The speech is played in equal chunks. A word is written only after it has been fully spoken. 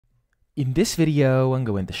In this video, I'm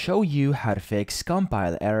going to show you how to fix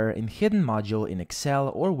compile error in hidden module in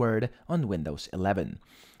Excel or Word on Windows 11.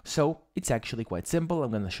 So it's actually quite simple.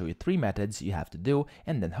 I'm going to show you 3 methods you have to do,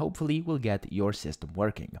 and then hopefully we'll get your system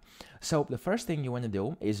working. So the first thing you want to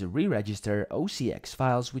do is re-register OCX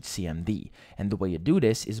files with CMD. And the way you do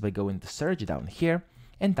this is by going to search down here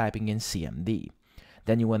and typing in CMD.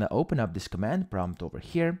 Then you want to open up this command prompt over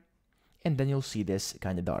here, and then you'll see this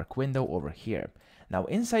kind of dark window over here. Now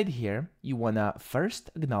inside here, you wanna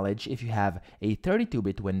first acknowledge if you have a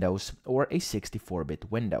 32-bit Windows or a 64-bit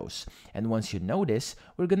Windows. And once you know this,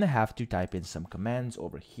 we're gonna have to type in some commands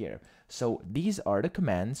over here. So these are the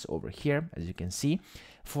commands over here, as you can see.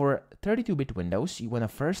 For 32-bit Windows, you wanna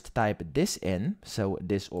first type this in, so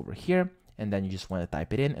this over here, and then you just want to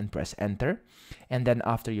type it in and press enter. And then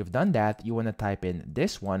after you've done that, you want to type in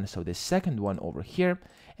this one, so this second one over here,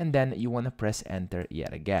 and then you want to press enter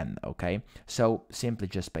yet again, okay? So simply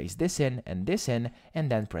just paste this in, and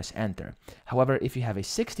then press enter. However, if you have a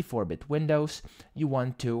 64-bit Windows, you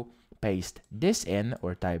want to paste this in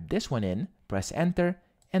or type this one in, press enter,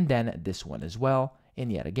 and then this one as well,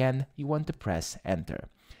 and yet again, you want to press enter.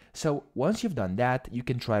 So once you've done that, you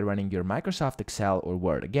can try running your Microsoft Excel or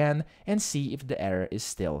Word again and see if the error is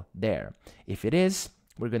still there. If it is,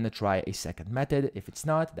 we're going to try a second method. If it's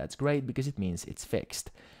not, that's great because it means it's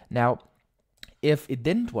fixed. Now, if it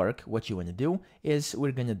didn't work, what you want to do is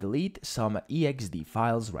we're going to delete some EXD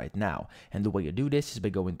files right now. And the way you do this is by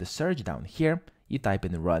going to search down here, you type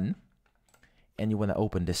in run, and you want to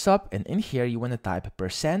open this up, and in here you want to type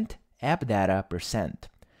 %appdata%.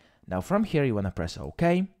 Now from here you want to press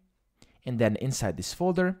OK. And then inside this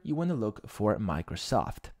folder, you want to look for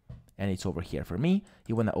Microsoft. And it's over here for me.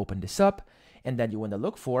 You want to open this up, and then you want to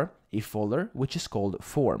look for a folder which is called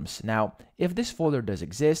Forms. Now, if this folder does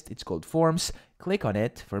exist, it's called Forms. Click on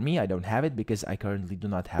it. For me, I don't have it because I currently do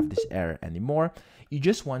not have this error anymore. You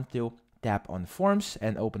just want to tap on Forms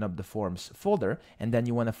and open up the Forms folder, and then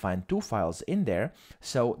you want to find 2 files in there.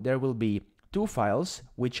 So there will be 2 files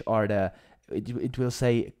which are it will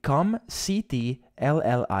say comctlib,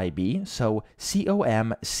 so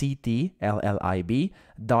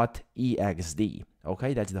comctlib.exd.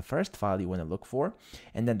 Okay, that's the first file you want to look for.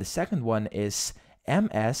 And then the second one is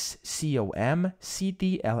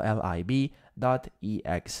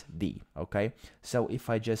mscomctlib.exd. Okay, so if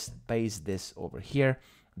I just paste this over here,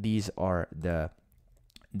 these are the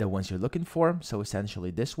ones you're looking for. So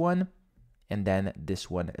essentially this one, and then this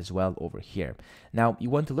one as well over here. Now, you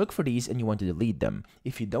want to look for these and you want to delete them.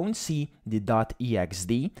 If you don't see the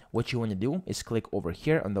 .exd, what you want to do is click over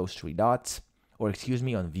here on those 3 dots, or excuse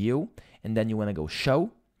me, on view, and then you want to go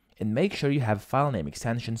show, and make sure you have file name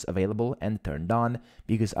extensions available and turned on,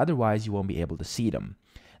 because otherwise you won't be able to see them.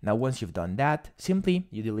 Now, once you've done that, simply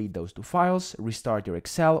you delete those 2 files, restart your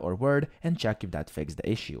Excel or Word, and check if that fixed the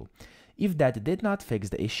issue. If that did not fix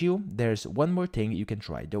the issue, there's one more thing you can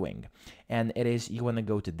try doing. And it is you want to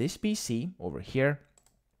go to this PC over here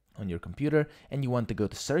on your computer, and you want to go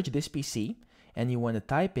to search this PC, and you want to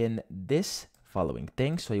type in this following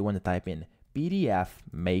thing. So you want to type in PDF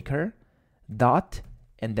Maker dot,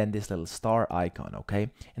 and then this little star icon,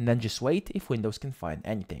 okay? And then just wait if Windows can find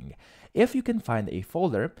anything. If you can find a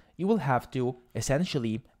folder, you will have to,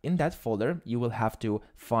 essentially, in that folder, you will have to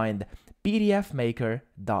find PDF Maker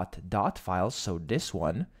dot files, so this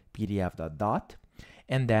one, PDF dot,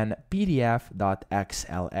 and then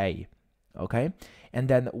PDF.xla, okay? And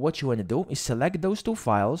then what you want to do is select those 2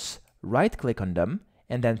 files, right-click on them,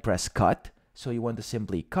 and then press cut. So you want to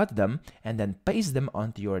simply cut them and then paste them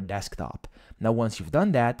onto your desktop. Now, once you've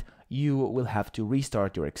done that, you will have to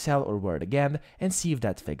restart your Excel or Word again and see if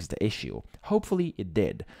that fixed the issue. Hopefully it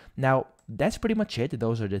did. Now, that's pretty much it.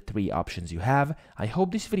 Those are the 3 options you have. I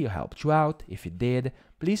hope this video helped you out. If it did,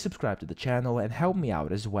 please subscribe to the channel and help me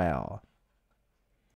out as well.